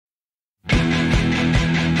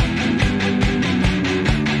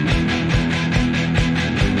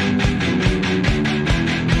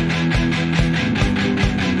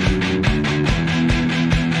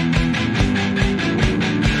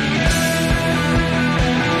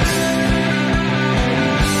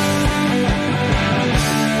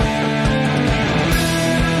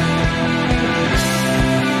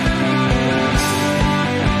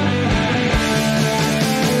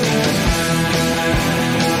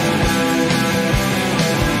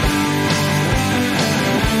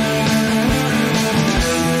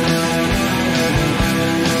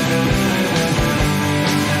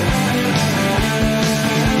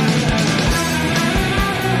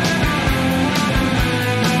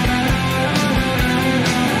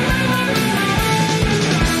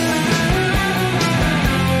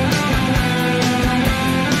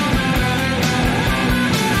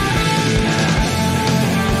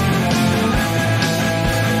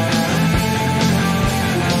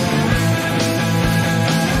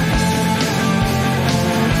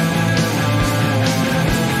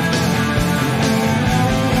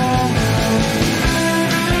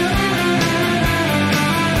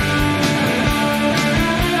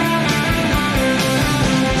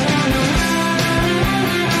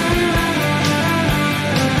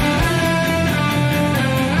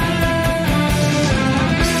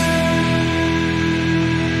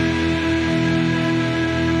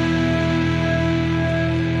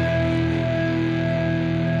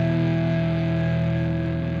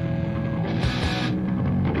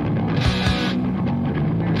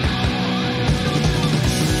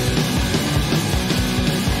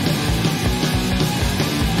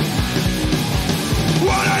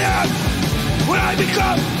I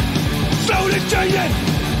become? Slowly changing,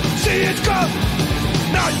 see it come.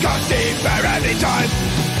 Night goes deeper every time,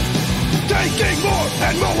 taking more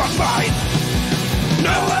and more I find.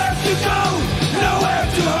 Nowhere to go, nowhere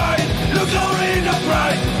to hide. No glory, no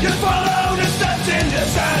pride, just follow the steps in the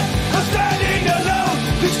sand. I'm standing alone,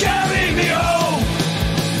 it's carrying me home.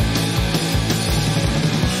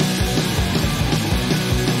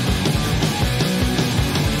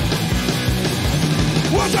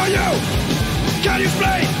 What are you? Can you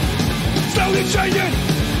explain? Slowly changing,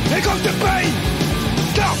 here comes the pain.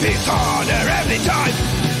 Stuff is harder every time,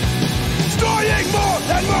 destroying more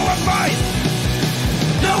and more I find.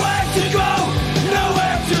 Nowhere to go,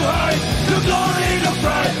 nowhere to hide. No glory, no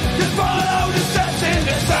pride, just follow the steps in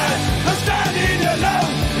the sand. I'm standing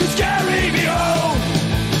alone, it's carrying me home.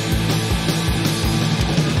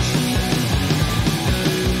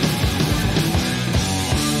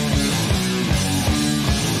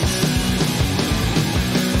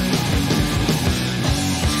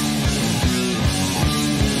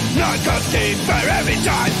 Night goes deeper every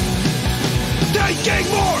time, taking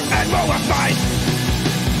more and more I find.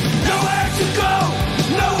 Nowhere to go,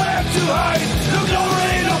 nowhere to hide. No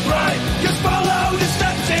glory, no pride, just follow the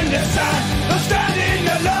steps in the sand. I'm standing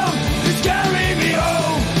alone, it's carrying me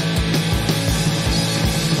home.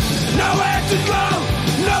 Nowhere to go,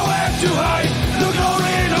 nowhere to hide. No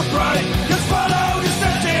glory, no pride, just follow the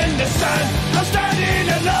steps in the sand. I'm standing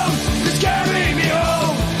alone, it's carrying me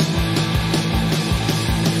home.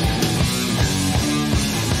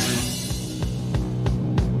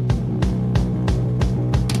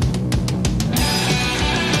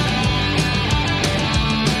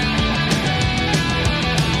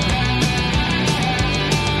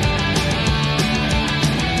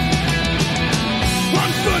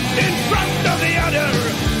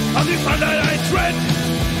 That I tread,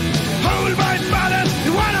 hold my balance,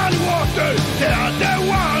 one on water, the other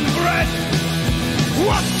one bread.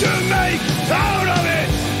 What to make out of it?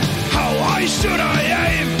 How high should I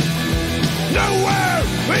aim? Nowhere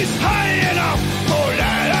is high enough for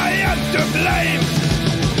that I am to blame.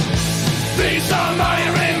 These are my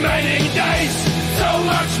remaining days, so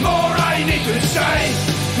much more I need to say.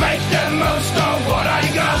 Make the most of what I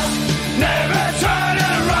got, never turn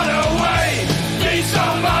and run away. These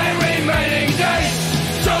are my remaining days,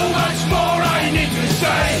 so much more I need to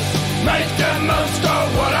say. Make the most of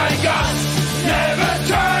what I got, never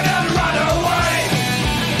turn and run away.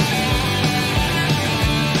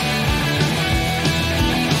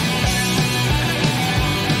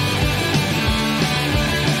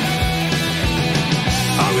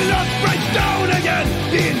 I will not break down again,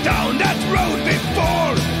 been down that road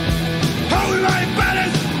before. Hold my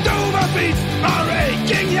balance, though my feet are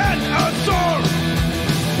aching and are sore.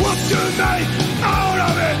 What to make out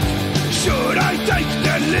of it? Should I take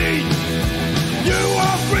the lead? You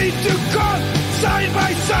are free to come side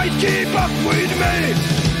by side, keep up with me.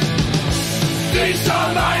 These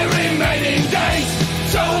are my remaining days,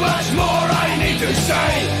 so much more I need to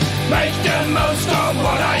say. Make the most of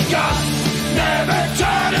what I got, never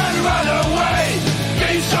turn and run away.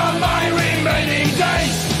 These are my remaining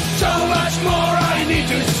days, so much more I need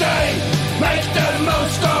to say. Make the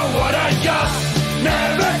most of what I got,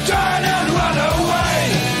 never turn and run away.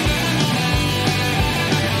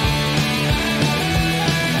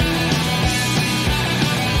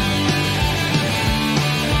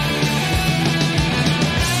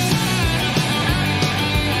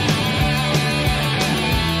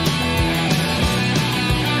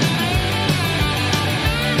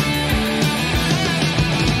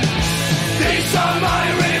 These are my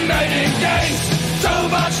remaining days, so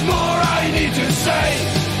much more I need to say.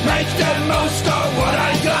 Make the most of what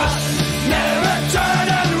I got, never turn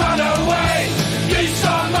and run away. These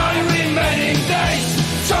are my remaining days,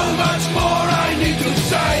 so much more I need to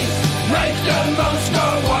say. Make the most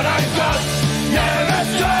of what I got, never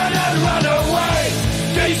turn and run away.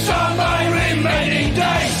 These are my remaining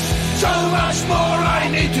days, so much more I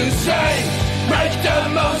need to say. Make the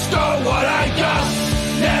most of what I got,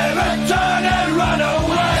 never turn and run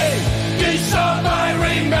away. These are my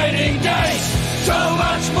remaining days, so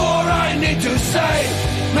much more I need to say.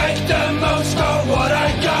 Make the most of what I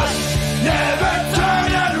got, never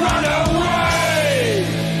turn and run away.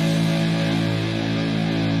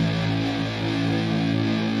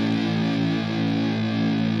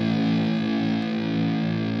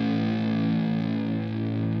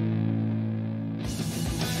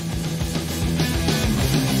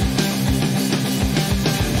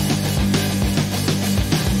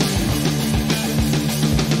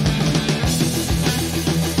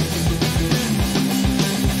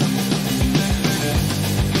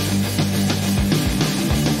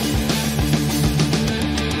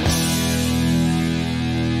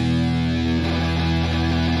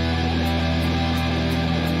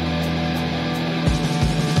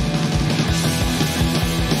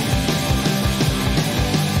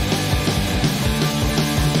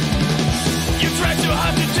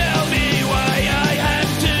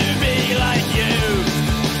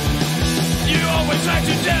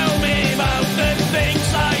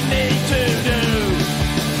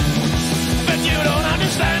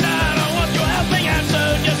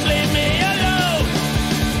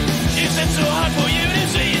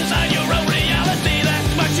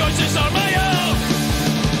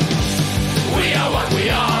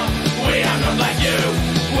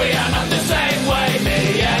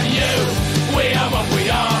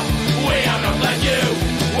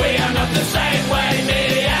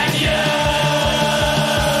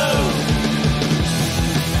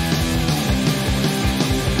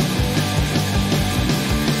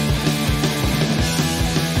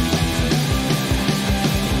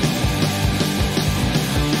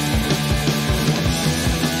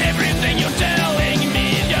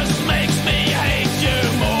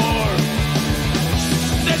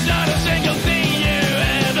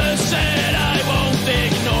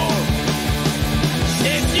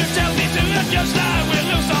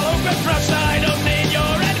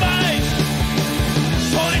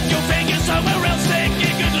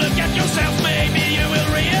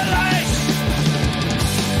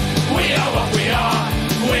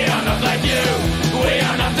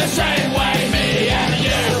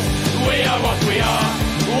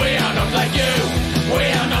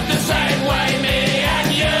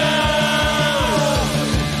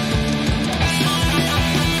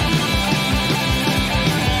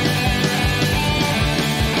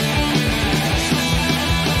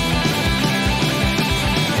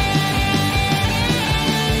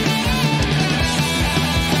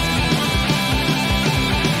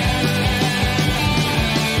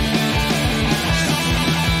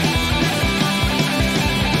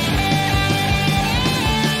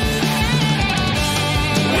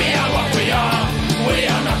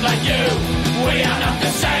 We are not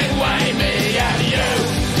the same way, me and you.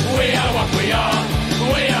 We are what we are.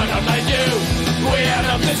 We are not like you. We are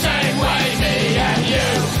not the same way, me and you.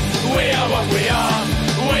 We are what we are.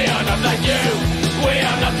 We are not like you. We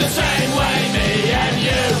are not the same way, me and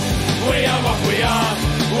you. We are what we are.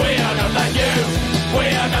 We are not like you. We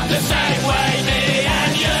are not the same way, me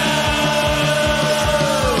and you.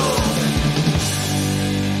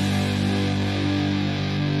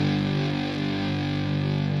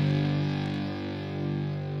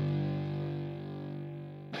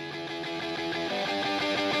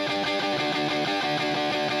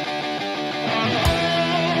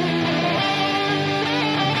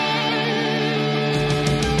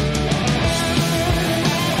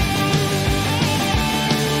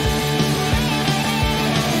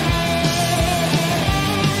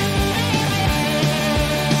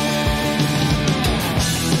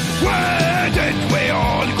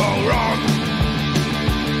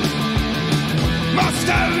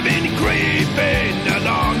 Have been creeping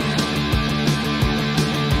along.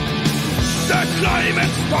 The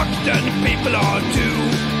climate's fucked and people are too.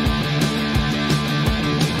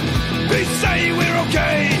 We say we're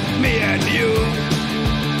okay, me and you.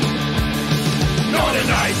 Northern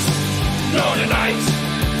nights, northern nights,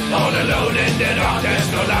 all alone in the dark, there's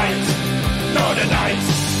no light. Northern nights,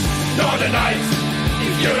 northern nights.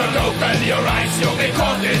 If you don't open your eyes, you'll be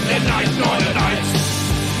caught in the night. Northern nights,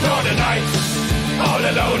 northern nights. All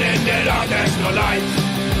alone in the dark, there's no light.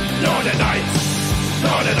 Northern nights,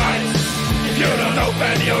 northern nights. If you don't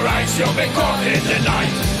open your eyes, you'll be caught in the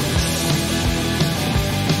night.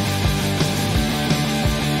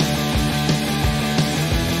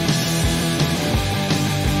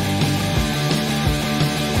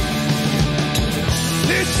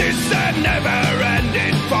 This is a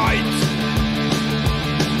never-ending fight.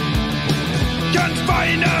 Can't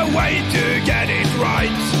find a way to get it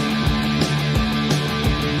right.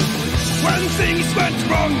 When things went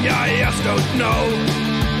wrong, I just don't know.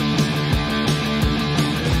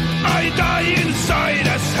 I die inside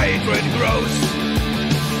as hatred grows.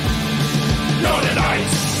 Northern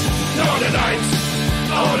nights, northern nights.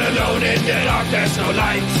 All alone in the dark, there's no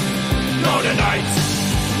light. Northern nights,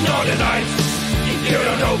 northern nights. If you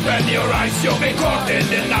don't open your eyes, you'll be caught in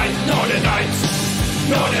the night. Northern nights,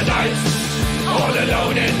 northern nights. All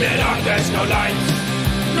alone in the dark, there's no light.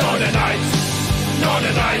 Northern nights,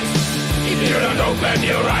 northern nights. If you don't open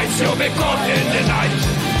your eyes, you'll be caught in the night.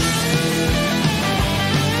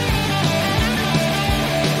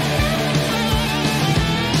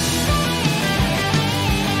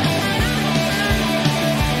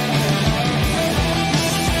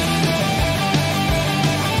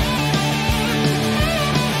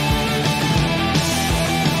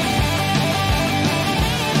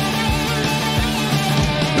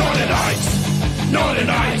 Northern nights, northern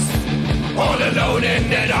nights. All alone in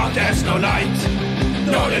the dark, there's no light.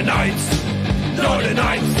 Northern nights, northern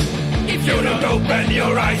nights. If you don't open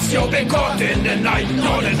your eyes, you'll be caught in the night.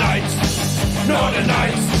 Northern nights, northern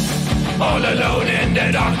nights. All alone in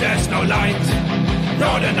the dark, there's no light.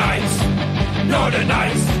 Northern nights, northern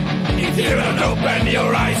nights. If you don't open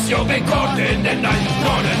your eyes, you'll be caught in the night.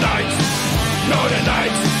 Northern nights, northern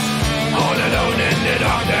nights. All alone in the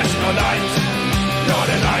dark, there's no light.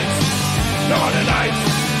 Northern nights, northern nights.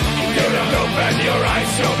 If you don't open your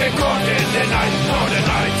eyes, you'll be caught in the night. Northern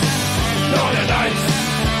nights, northern nights.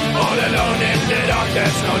 All alone in the dark,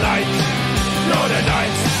 there's no light. Northern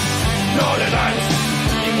nights, northern nights.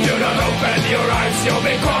 If you don't open your eyes, you'll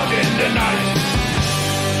be caught in the night.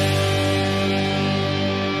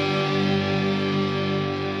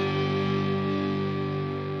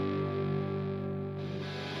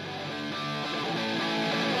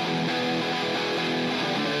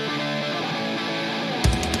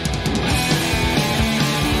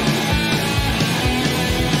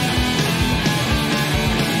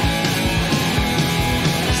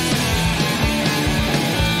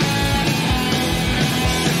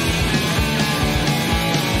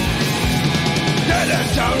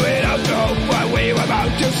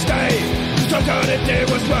 To stay, the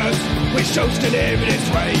alternative was worse. We chose to live this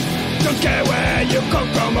way. Don't care where you come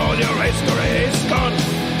from, all your race career is gone.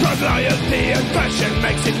 Drug loyalty and passion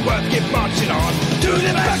makes it worth keep marching on. To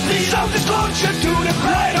the backbeat of this culture, to the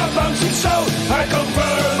pride of bouncing soul, I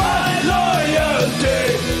confer my loyalty.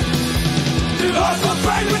 To hardcore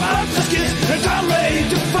pride with arms and skills, and I'm ready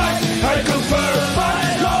to fight. I confer my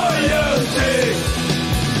loyalty.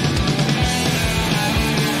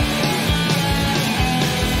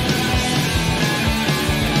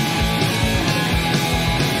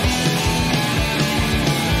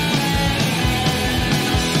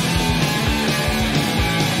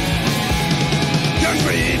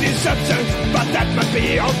 substance, but that must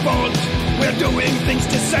be our fault. We're doing things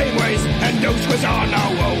the same ways, and those ways are now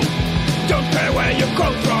old. Don't care where you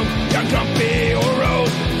come from, young, grumpy or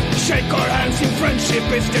old. Shake our hands in friendship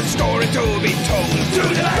is the story to be told. To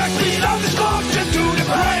the backbeat of the scorch and to the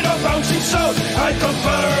pride of bouncing soul, I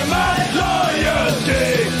confer my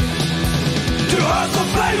loyalty. To hardcore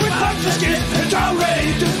play with punch and skin and town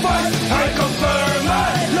ready to fight, I confer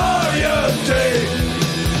my loyalty.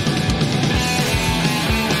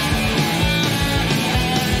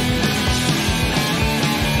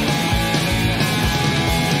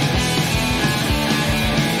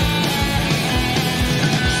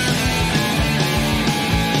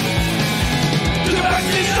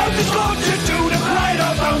 To the pride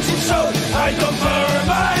of bouncing soul, I confer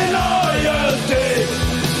my loyalty.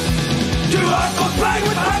 To hardcore play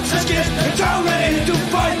with punch and skin and town ready to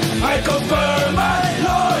fight, I confer my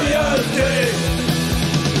loyalty.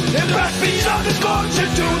 In the backbeats of the scorch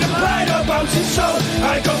and to the pride of bouncing soul,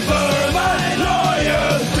 I confer my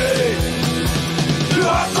loyalty. To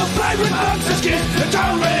hardcore play with punch and skin and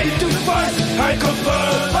town ready to fight, I confer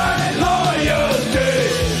my loyalty.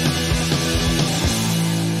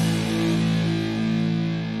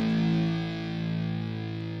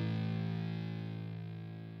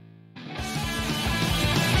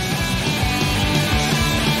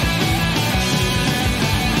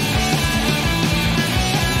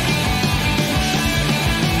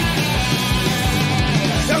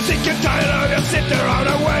 Sick and tired of you sit around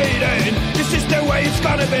and waiting. This is the way it's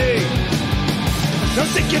gonna be. I'm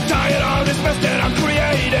sick and tired of this mess that I'm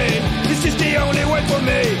creating. This is the only way for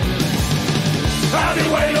me. I've been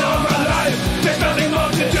waiting all my life, there's nothing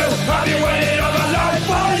more to do. I've been waiting all my life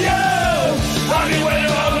for you. I've been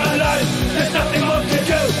waiting all my life, there's nothing more to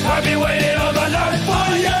do. I've been waiting all my life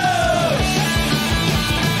for you.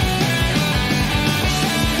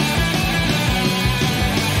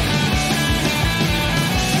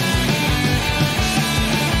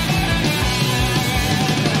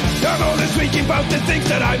 I'm always thinking about the things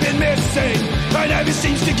that I've been missing. I never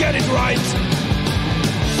seems to get it right.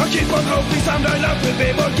 I keep on hoping someday love will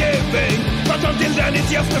be more giving, but until then it's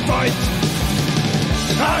just a fight.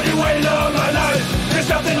 I've been waiting all my life, there's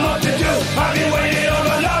nothing more to do. I've been waiting all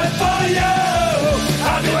my life for you.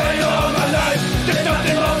 I've been waiting all my life, there's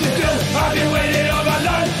nothing more to do. I've been waiting all my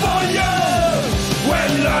life for you.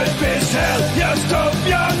 When life is hell, just hope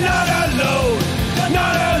you're not alone.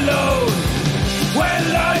 Not alone. When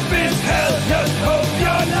life is hell, just hope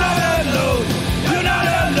you're not alone. You're not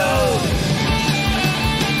alone.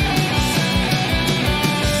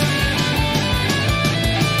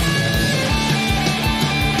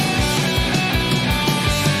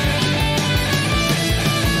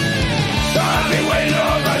 I've been waiting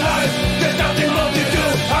all my life, there's nothing more to do.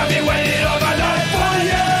 I've been waiting all my life for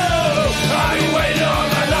you. I've been waiting all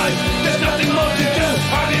my life, there's nothing more to do.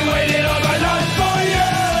 I've been waiting all my life for you.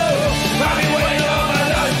 I've been waiting all my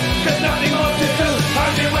life, there's nothing more to do.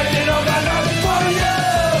 I've been waiting all my life for you.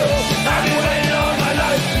 I've been waiting all my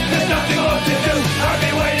life, there's nothing more to do. I've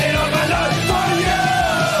been waiting all my life for you.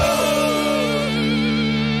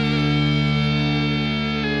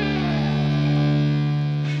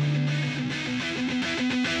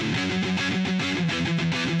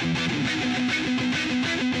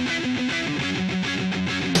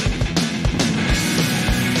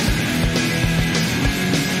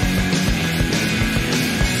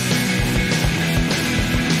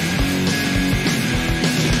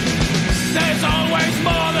 There's always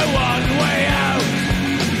more than one way out.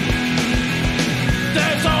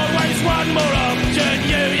 There's always one more option.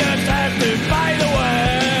 You just have to find the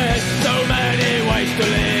way. So many ways to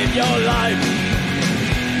live your life.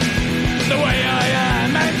 The way I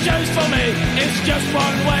am and choose for me. It's just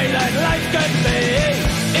one way that life could be.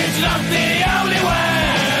 It's not the only way.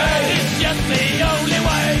 It's just the only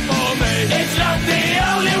way for me. It's not the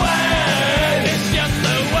only way. It's just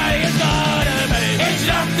the way it's gotta be. It's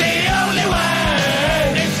not the only way.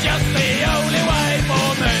 It's just the only way for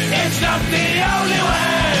me. It's not the only way.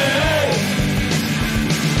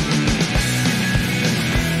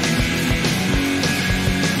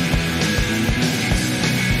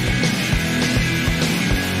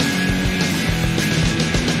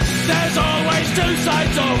 There's always two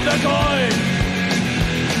sides of the coin.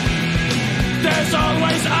 There's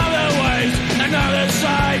always other ways, another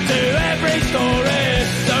side to every story.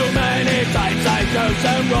 So many times I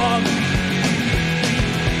chosen wrong,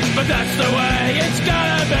 but that's the way it's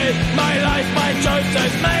gonna be. My life, my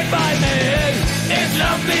choices made by me. It's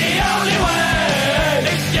not the only way.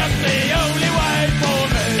 It's just the only way for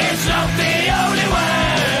me. It's not the only way.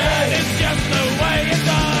 It's just the way it's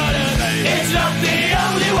gotta be. It's not the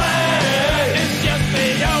only way. It's just the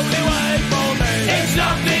only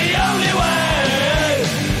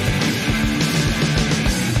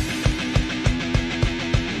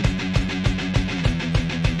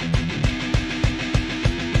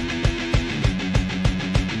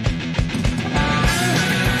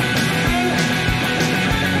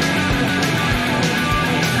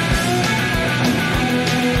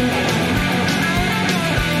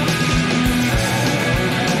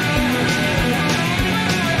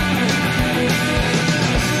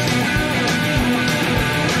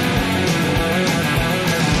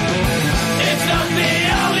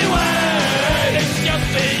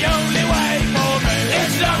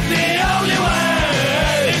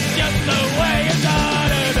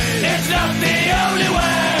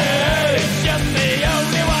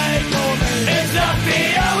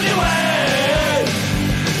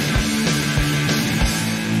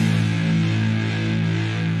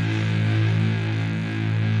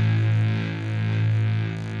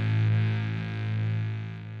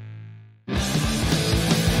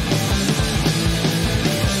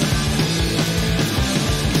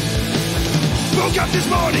Just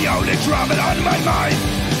this morning only trouble on my mind.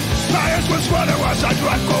 Fires was what I was, I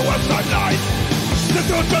drunk or was I blind? The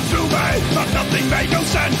thoughts run through me, but nothing made no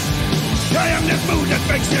sense. I am the food that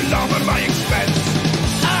makes you laugh at my expense.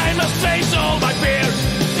 I must face all my fears.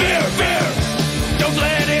 Fear, fear, don't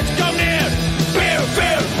let it come near. Fear,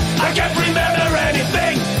 fear, I can't remember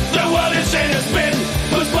anything. The world is in a spin.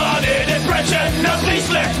 Who's body depression? Now please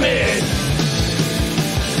let me in.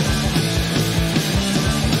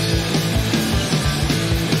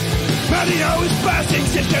 Many hours passing,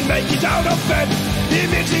 still can make it out of bed. The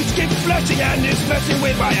images keep flashing and it's messing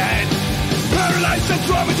with my head. Paralyzed and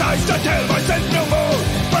traumatized, I tell myself no more.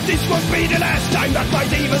 But this won't be the last time that my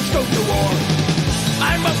demons go to war.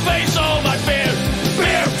 I must face all my fears.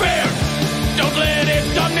 Fear, fear, don't let it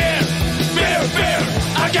come near. Fear, fear,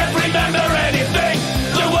 I can't remember anything.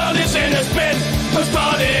 The world is in a spin.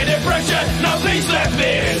 Postparty depression, now please let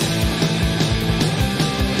me in.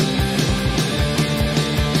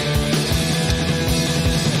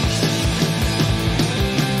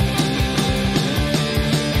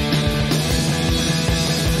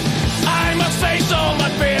 Face all my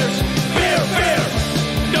fears. Fear, fear,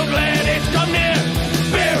 don't let it come near.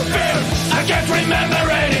 Fear, fear, I can't remember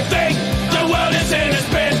anything. The world is in a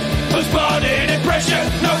spin. Who's body depression?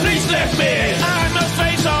 Now please let me in. I must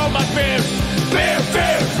face all my fears. Fear,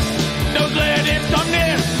 fear, don't let it come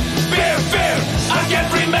near. Fear, fear, I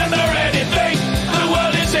can't remember anything. The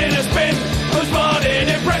world is in a spin. Who's body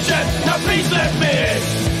depression? Now please let me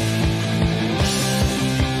in.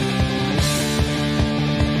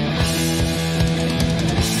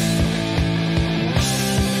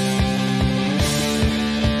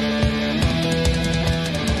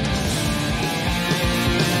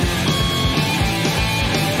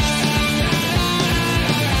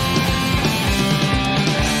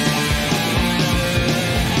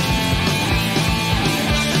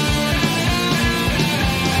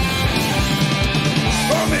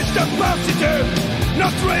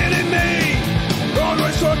 Not really me.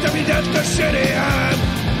 Always thought to be dealt the shitty hand.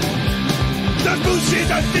 The bullshit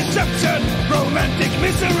and deception, romantic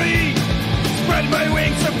misery. Spread my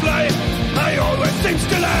wings and fly, I always seems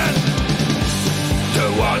to land. To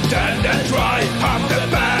want and try, half the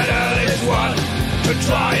battle is won. To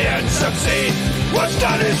try and succeed, what's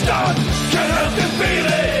done is done. Can't help the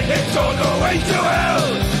feeling, it's all the way to hell.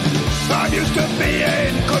 I'm used to be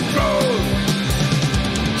in control.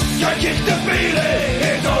 Can't kick the feeling,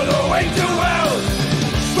 it's all the way to hell.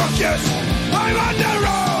 Fuck yes, I'm on the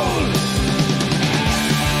roll.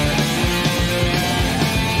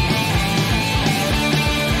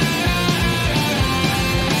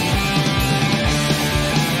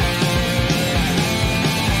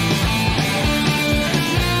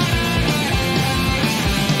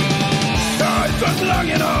 I've got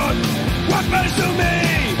longing on, what matters to me?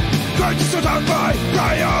 Going to sort out my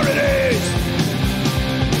priorities.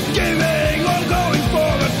 Giving or going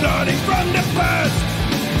forward, learning from the past.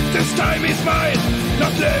 This time is mine,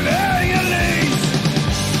 not living at least.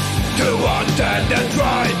 To want and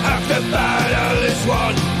try, half the battle is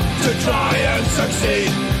won. To try and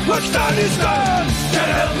succeed, what's done is done.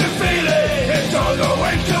 Can't help the feeling, it's all the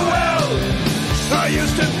way to hell. I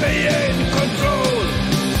used to be in control.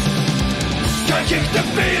 Can't kick the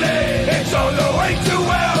feeling, it's all the way to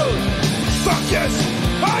hell. Fuck yes,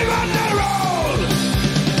 I'm on the roll.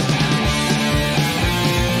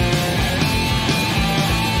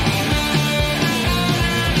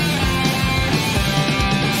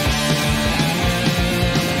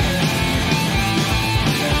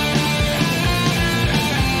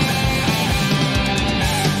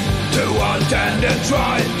 And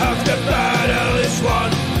try, half the battle is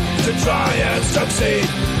won. To try and succeed,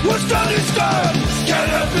 what's done is done. Can't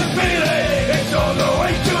help the feeling, it's all the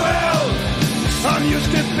way to hell. I'm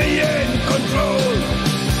used to being in control.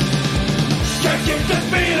 Can't keep the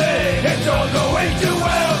feeling, it's all the way to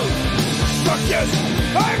hell. Fuck yes,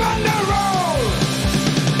 I'm on the roll.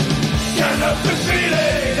 Can't help the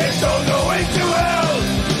feeling, it's all the way to hell.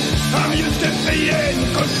 I'm used to being in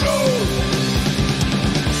control.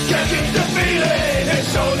 Can't keep the feeling,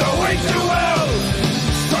 it's all the way to hell.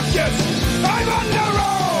 Fuck yes, I'm on the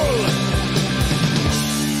roll.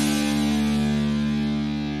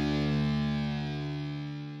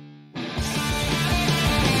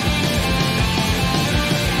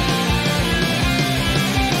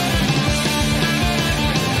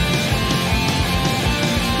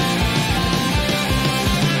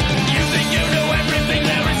 You think you know everything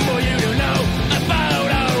there is for you to know about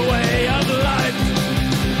our way of life.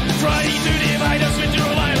 Trying to divide us with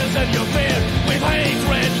your violence and your fear, with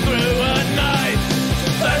hatred through a knife.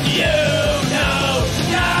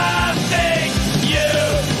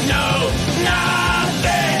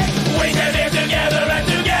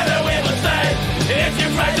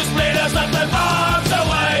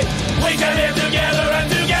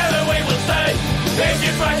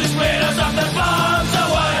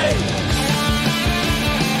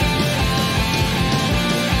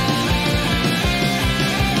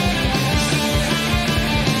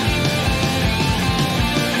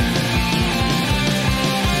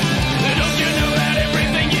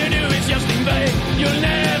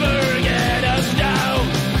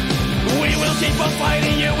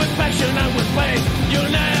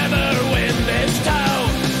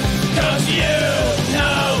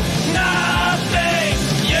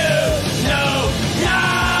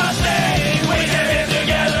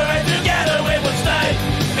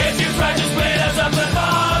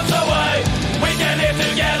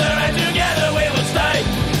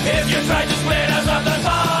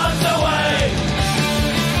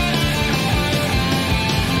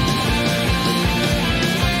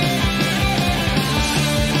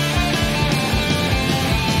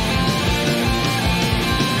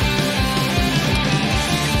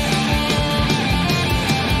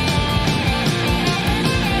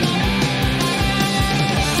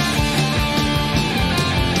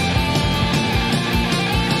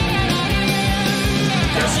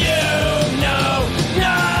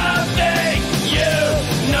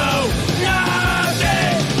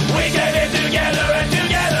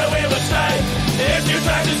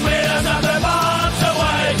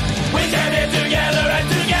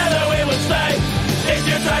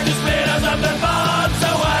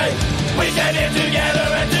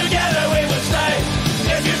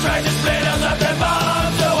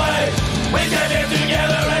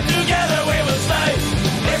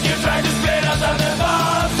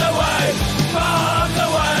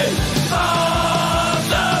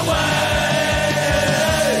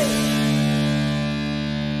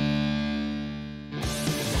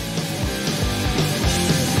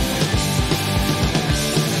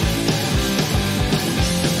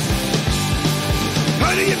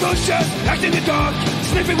 bushes, act in the dark,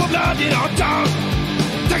 sniffing for blood in our town.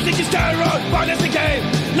 Tactic is terror, violence the game.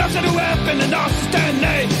 Love's a weapon and us is the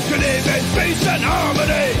name. To live in peace and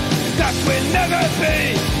harmony, that will never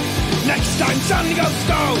be. Next time sun goes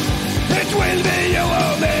down, it will be you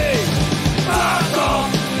or me. Fuck off,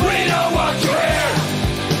 we don't want you here.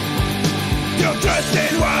 You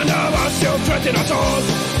threatened one of us, you threatened us all.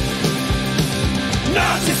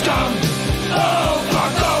 Nazis come, oh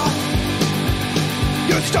fuck off.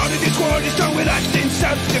 You started this war, this time with act in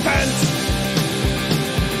self-defense.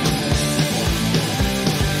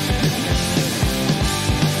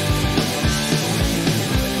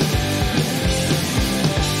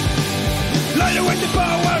 Light away the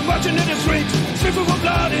power, marching in the streets, sniffing for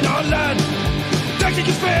blood in our land. Tactic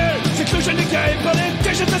is fear, seclusion the game,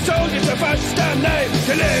 politicians and soldiers are first and name.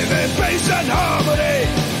 To live in peace and harmony,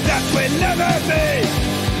 that will never be.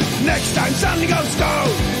 Next time sun goes down,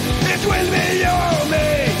 it will be you or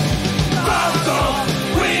me. Fuck off,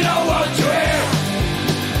 we don't want you here.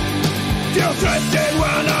 You threatened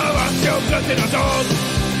one of us, you threatened us all.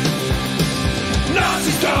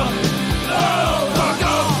 Nazis come, oh fuck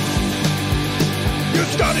off. You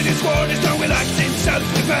started this war, this time we'll act in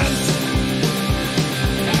self-defense.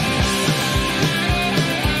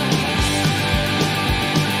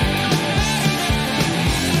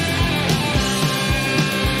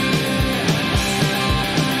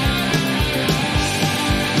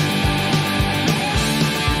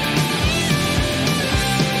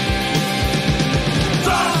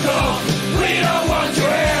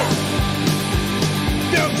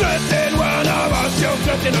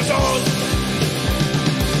 Threaten us all.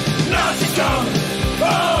 Nazis come,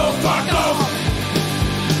 oh fuck off.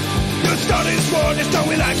 You started this war, this time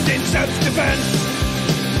we'll act in self-defense.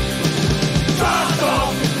 Fuck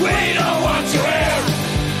off, we don't want you here.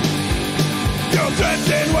 You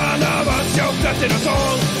threatened one of us, you threatened us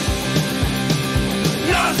all.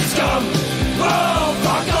 Nazis come, oh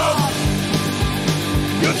fuck off.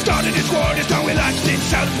 You started this war, this time we'll act in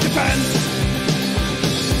self-defense.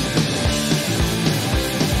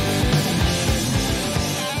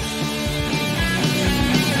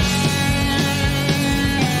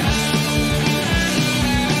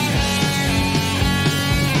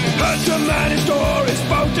 A man is door is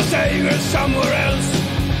about to say you're somewhere else,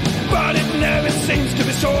 but it never seems to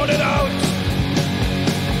be sorted out.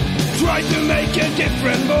 Try to make a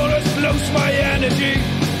difference, but it blows my energy.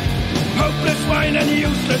 Hopeless wine and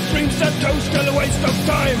useless dreams, a total waste of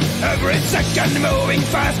time. Every second moving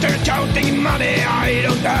faster, counting money I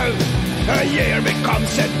don't have. A year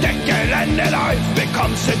becomes a decade and a life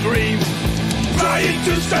becomes a dream. Trying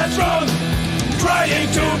to stand strong,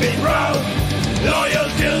 trying to be proud. Loyal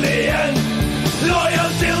till the end, loyal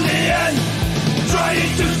till the end.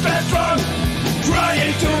 Trying to stand strong,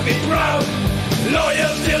 trying to be proud.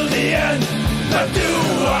 Loyal till the end, but do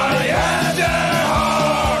I have the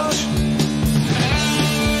heart?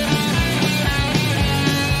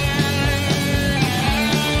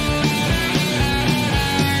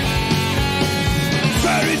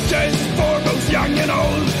 Fairy tales for both young and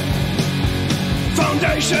old.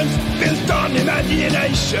 Foundations built on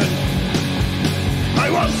imagination. I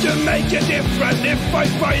want to make a difference if I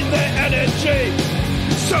find the energy.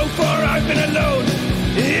 So far I've been alone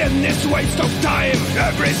in this waste of time.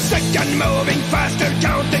 Every second moving faster,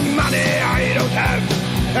 counting money I don't have.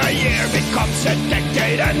 A year becomes a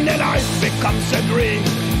decade and a life becomes a dream.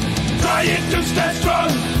 Trying to stand strong,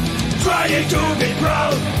 trying to be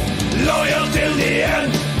proud. Loyal till the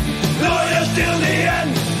end, loyal till the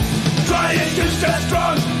end. Trying to stand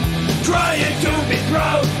strong, trying to be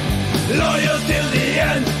proud. Loyal till the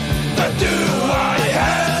end, but do I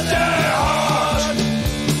have the heart?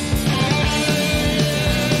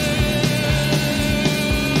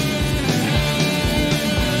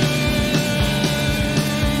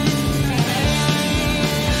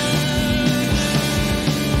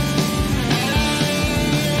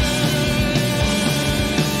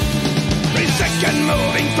 Every second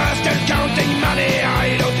moving faster, counting money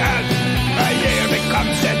I don't have. A year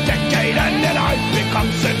becomes a decade and a life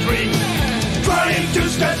becomes a dream. Trying to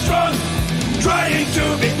stand strong, trying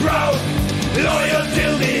to be proud. Loyal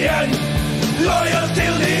till the end, loyal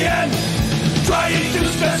till the end. Trying to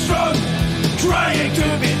stand strong, trying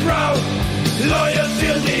to be proud. Loyal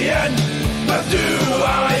till the end, but do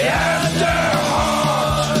I have the heart?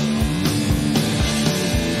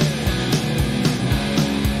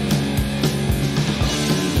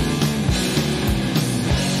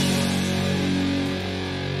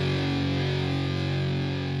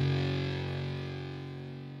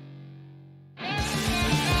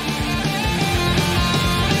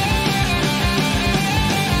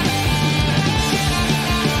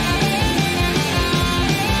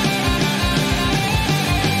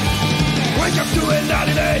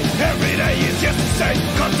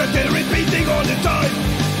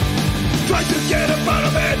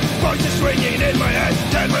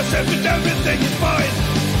 myself and everything is fine.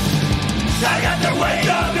 I got the weight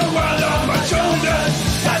of the world on my shoulders.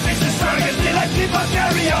 That makes me strong and still I keep on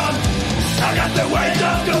carry on. I got the weight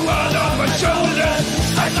of the world on my shoulders.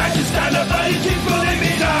 I try to stand up but it keeps pulling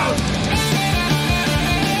me down.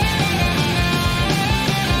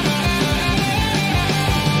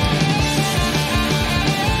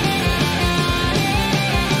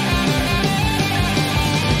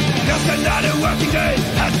 Just another working day,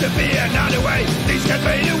 has to be another way. Things can't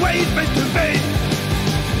be the way it's meant to be.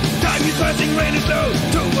 Time is passing really slow,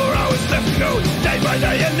 2 more hours left to go. Day by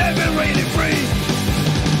day and never really free.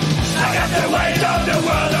 I got the weight of the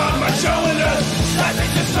world on my shoulders. That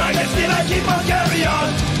makes me strong and still I keep on carry on.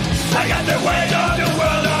 I got the weight of the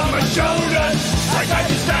world on my shoulders. I try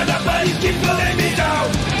to stand up but it keeps pulling me down.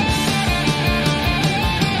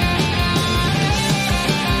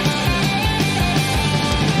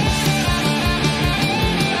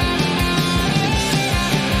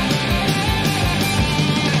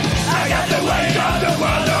 The weight of the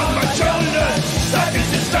world on my shoulders. That is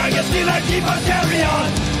the strong and still I keep on carry on.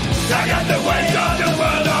 I got the weight of the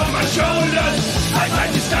world on my shoulders. I try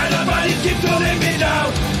to stand up but it keeps pulling me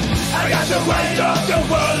down. I got the weight of the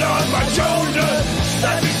world on my shoulders.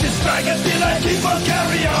 That is the strong and still I keep on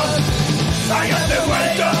carry on. I got the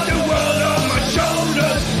weight of the world on my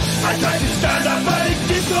shoulders. I try to stand up but it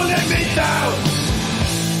keeps pulling me down.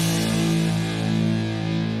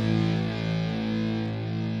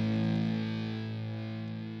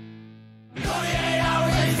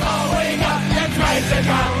 The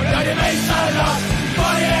count, and it makes a lot.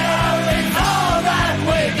 48 hours is all that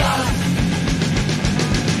we got.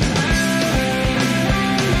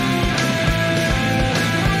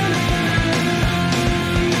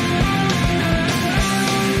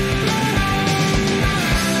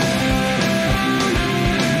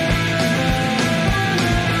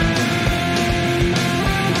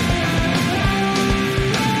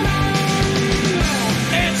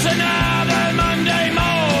 It's another Monday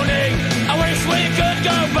morning. I wish we could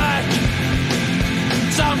go back.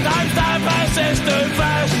 Sometimes time passes too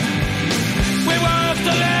fast. We work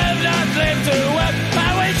to live, not live to work. I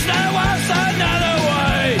wish there was another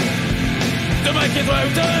way to make it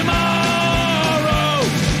through tomorrow.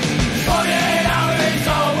 48 hours is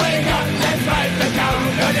all we got. Let's make the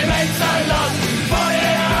count, and it makes a lot.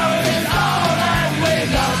 48 hours is all that we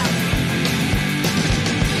got.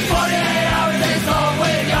 48 hours is all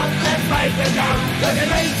we got. Let's make the count, and it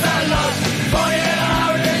makes a lot. 48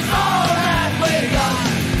 hours is all that we got.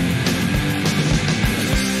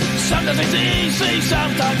 Sometimes it's easy,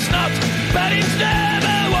 sometimes not, but it's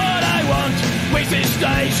never what I want. With these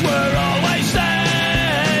days we're always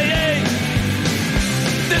staying.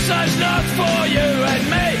 This is not for you and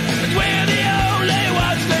me, but we're the only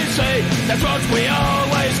ones to see. That's what we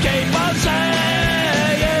always keep on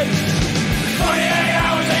saying. 48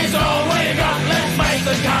 hours is all we got. Let's make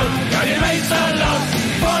the count, and it makes a lot.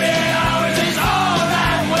 48 hours is all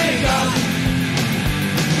that we got.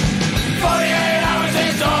 48 hours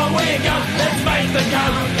is all we got. Let's make the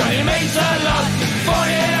count, and it makes a lot. 48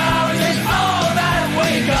 hours is all that we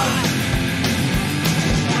got.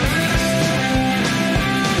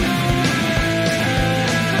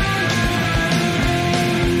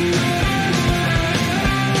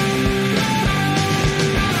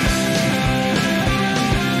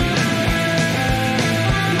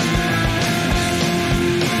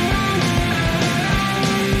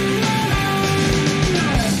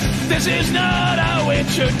 This is not how it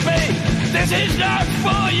should be. This is not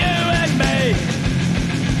for you and me.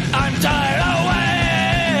 I'm tired of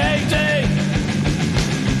waiting.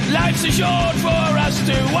 Life's too short for us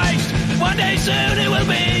to waste. One day soon it will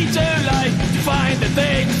be too late to find the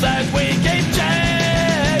things that we keep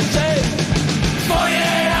chasing.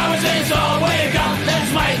 48 hours is all we got.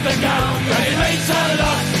 Let's make the count, and it makes a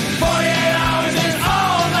lot. 48 hours is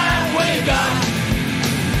all that we got.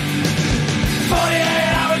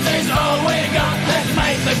 48 hours is all we got. Let's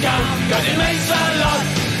make the count, cause it makes a lot.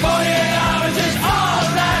 48 hours is all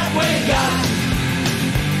that we got.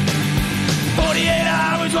 48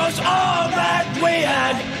 hours was all that we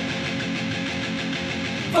had.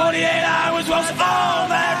 48 hours was all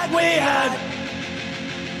that we had.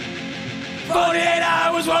 48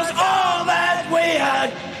 hours was all that we had.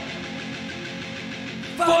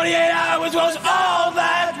 48 hours was all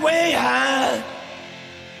that we had.